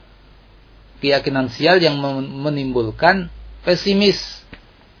 bukan keyakinan sial yang menimbulkan pesimis,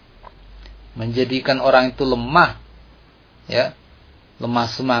 menjadikan orang itu lemah, ya, lemah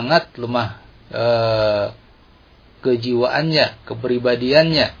semangat, lemah kejiwaannya,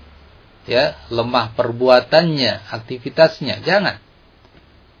 kepribadiannya, ya, lemah perbuatannya, aktivitasnya. Jangan.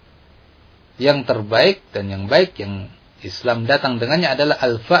 Yang terbaik dan yang baik yang Islam datang dengannya adalah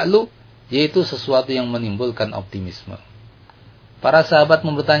al-fa'lu, yaitu sesuatu yang menimbulkan optimisme. Para sahabat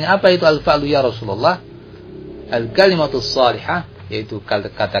bertanya, apa itu al-fa'lu ya Rasulullah? Al-kalimatus salihah, yaitu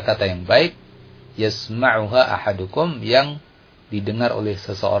kata-kata yang baik, yasma'uha ahadukum, yang didengar oleh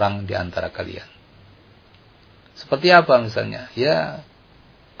seseorang di antara kalian. Seperti apa misalnya? Ya,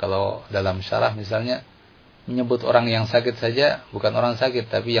 kalau dalam syarah misalnya menyebut orang yang sakit saja, bukan orang sakit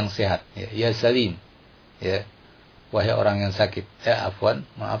tapi yang sehat. Ya salim. Ya, wahai orang yang sakit.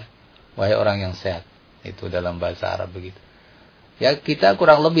 Maaf. wahai orang yang sehat. Itu dalam bahasa Arab begitu. Ya, kita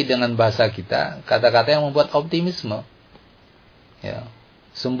kurang lebih dengan bahasa kita, kata-kata yang membuat optimisme. Ya,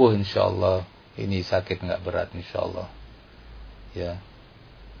 sembuh insyaallah. Ini sakit enggak berat insyaallah. Ya.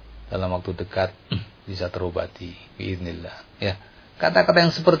 Dalam waktu dekat bisa terobati biiznillah. Ya. Kata-kata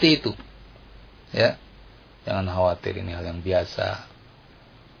yang seperti itu. Ya. Jangan khawatir, ini hal yang biasa.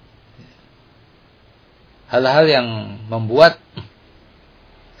 Hal-hal yang membuat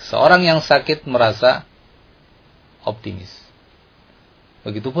seorang yang sakit merasa optimis.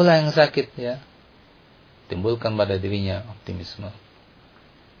 Begitu pula yang sakit, ya, timbulkan pada dirinya optimisme.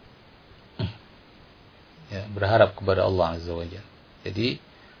 Ya, berharap kepada Allah Azza wa Jalla. Jadi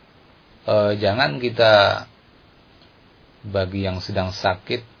jangan kita bagi yang sedang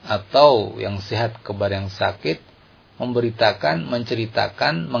sakit atau yang sehat kepada yang sakit memberitakan,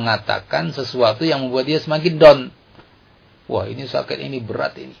 menceritakan, mengatakan sesuatu yang membuat dia semakin down. Wah, ini sakit, ini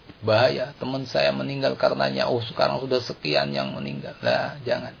berat, ini bahaya, teman saya meninggal karenanya. Oh, sekarang sudah sekian yang meninggal. Lah,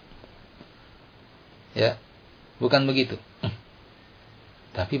 jangan. Ya, bukan begitu.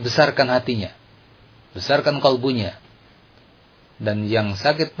 Tapi besarkan hatinya, besarkan kalbunya. Dan yang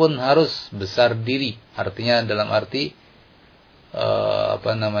sakit pun harus besar diri. Artinya dalam arti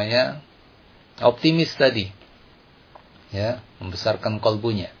optimis tadi. Ya, membesarkan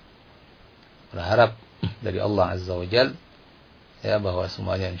kalbunya. Berharap dari Allah Azza wa Jalla, ya, bahwa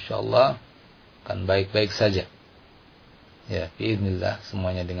semuanya insyaallah akan baik-baik saja. Ya, biiznillah,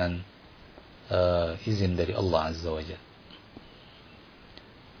 semuanya dengan izin dari Allah Azza wa Jalla.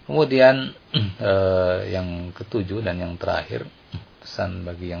 Kemudian yang ketujuh dan yang terakhir, pesan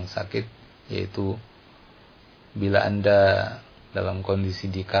bagi yang sakit, yaitu bila Anda dalam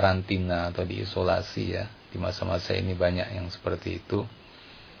kondisi di karantina atau di isolasi, ya, di masa-masa ini banyak yang seperti itu,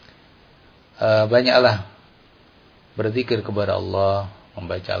 banyaklah berzikir kepada Allah,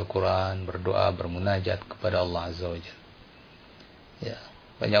 membaca Al-Quran, berdoa, bermunajat kepada Allah Azza wa Jalla. Ya,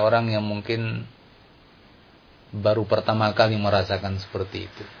 banyak orang yang mungkin baru pertama kali merasakan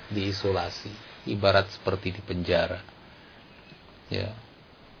seperti itu, diisolasi, ibarat seperti di penjara. Ya,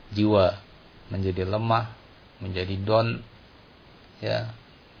 jiwa menjadi lemah, menjadi down, ya,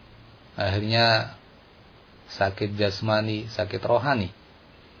 akhirnya sakit jasmani, sakit rohani,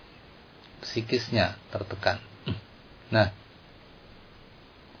 psikisnya tertekan. Nah,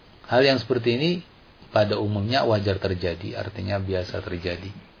 hal yang seperti ini pada umumnya wajar terjadi, artinya biasa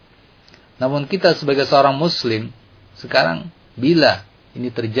terjadi. Namun kita sebagai seorang muslim, sekarang bila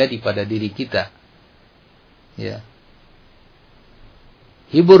ini terjadi pada diri kita, ya,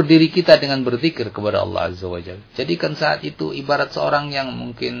 hibur diri kita dengan berzikir kepada Allah Azza wa Jalla. Jadikan saat itu ibarat seorang yang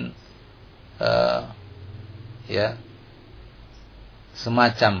mungkin ya,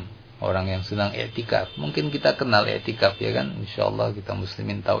 semacam orang yang sedang i'tikaf. Mungkin kita kenal i'tikaf, ya kan? Insyaallah kita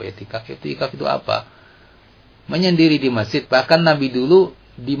muslimin tahu i'tikaf. I'tikaf itu apa? Menyendiri di masjid. Bahkan Nabi dulu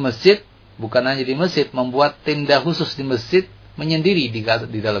di masjid, bukan hanya di masjid, membuat tenda khusus di masjid, menyendiri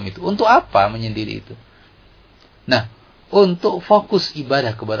di dalam itu. Untuk apa menyendiri itu? Nah, untuk fokus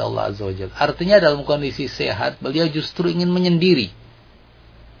ibadah kepada Allah Azza wa Jalla. Artinya dalam kondisi sehat, beliau justru ingin menyendiri.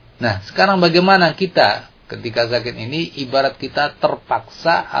 Nah, sekarang bagaimana kita ketika sakit ini, ibarat kita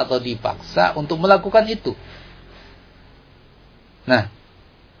terpaksa atau dipaksa untuk melakukan itu. Nah,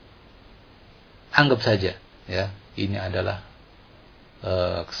 anggap saja, ya, ini adalah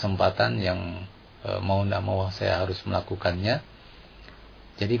kesempatan yang mau tidak mau saya harus melakukannya.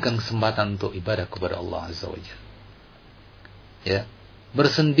 Jadikan kesempatan untuk ibadah kepada Allah Azza wa Jalla. Ya,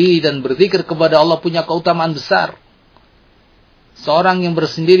 bersendiri dan berzikir kepada Allah punya keutamaan besar. Seorang yang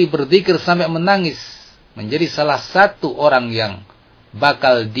bersendiri berzikir sampai menangis menjadi salah satu orang yang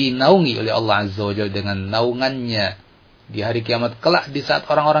bakal dinaungi oleh Allah Azza wa Jalla dengan naungannya di hari kiamat kelak di saat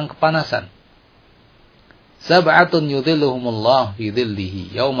orang-orang kepanasan. Sab'atun yudhilluhumullah fi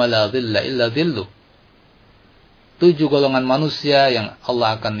dhillihi yauma la dhilla illa dhilluh. 7 golongan manusia yang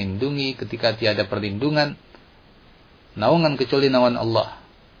Allah akan lindungi ketika tiada perlindungan, naungan kecuali naungan Allah.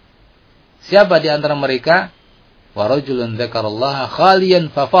 Siapa di antara mereka? Wa rajulun dzakarallaha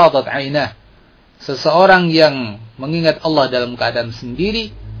khaliyan fafadat 'ainah. Seseorang yang mengingat Allah dalam keadaan sendiri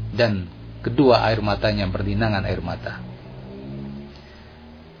dan kedua air matanya berlinangan air mata.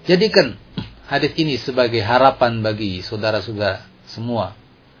 Jadikan hadis ini sebagai harapan bagi saudara-saudara semua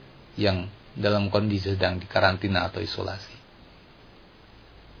yang dalam kondisi sedang dikarantina atau isolasi.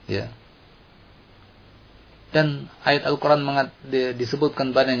 Ya. Dan ayat Al-Quran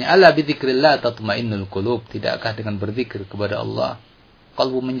disebutkan padanya, ala bidzikrillah tatma'innul qulub. Tidakkah dengan berzikir kepada Allah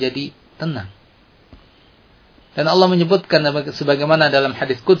kalbu menjadi tenang? Dan Allah menyebutkan sebagaimana dalam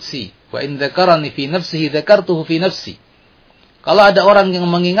hadis qudsi, wa in dzakarani fi nafsihi dzakartuhu fi nafsi. Kalau ada orang yang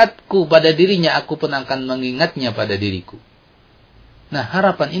mengingatku pada dirinya, aku pun akan mengingatnya pada diriku. Nah,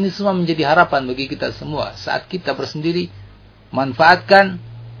 harapan ini semua menjadi harapan bagi kita semua. Saat kita bersendiri, manfaatkan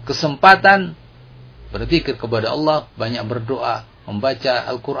kesempatan berzikir kepada Allah, banyak berdoa, membaca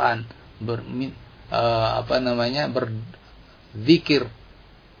Al-Quran, berzikir,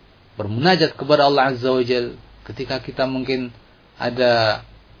 bermunajat kepada Allah Azza wa Jalla. Ketika kita mungkin ada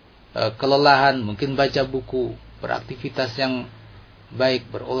kelelahan, mungkin baca buku, beraktivitas yang baik,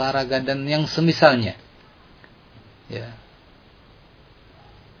 berolahraga dan yang semisalnya. Ya.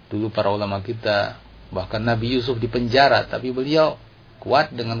 Dulu para ulama kita, bahkan Nabi Yusuf dipenjara, tapi beliau kuat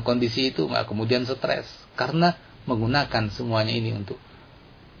dengan kondisi itu, nggak kemudian stres karena menggunakan semuanya ini untuk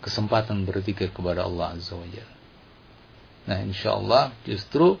kesempatan berzikir kepada Allah Azza wa Jalla. Nah, insyaallah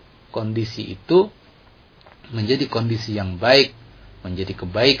justru kondisi itu menjadi kondisi yang baik, menjadi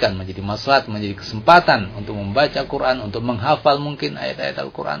kebaikan, menjadi maslahat, menjadi kesempatan untuk membaca Quran, untuk menghafal mungkin ayat-ayat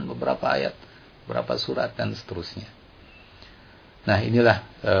Al-Quran, beberapa ayat, beberapa surat dan seterusnya. Nah, inilah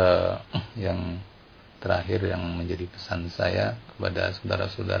yang terakhir yang menjadi pesan saya kepada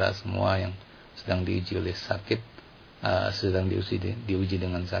saudara-saudara semua yang sedang diuji oleh sakit, sedang diuji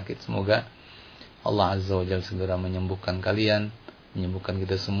dengan sakit. Semoga Allah Azza wa Jalla segera menyembuhkan kalian, menyembuhkan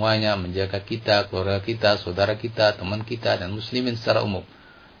kita semuanya, menjaga kita, keluarga kita, saudara kita, teman kita, dan muslimin secara umum.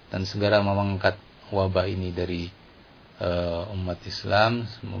 Dan segera mengangkat wabah ini dari umat Islam.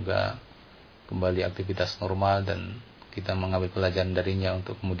 Semoga kembali aktivitas normal dan kita mengambil pelajaran darinya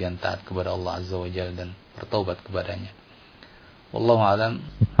untuk kemudian taat kepada Allah Azza wa Jalla dan bertaubat kepadanya. Wallahu a'lam.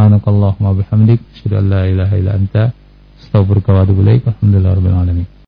 Subhanakallahumma bihamdik, asyhadu an la ilaha illa anta, astaghfiruka wa atubu ilaik. Alhamdulillahirabbil alamin.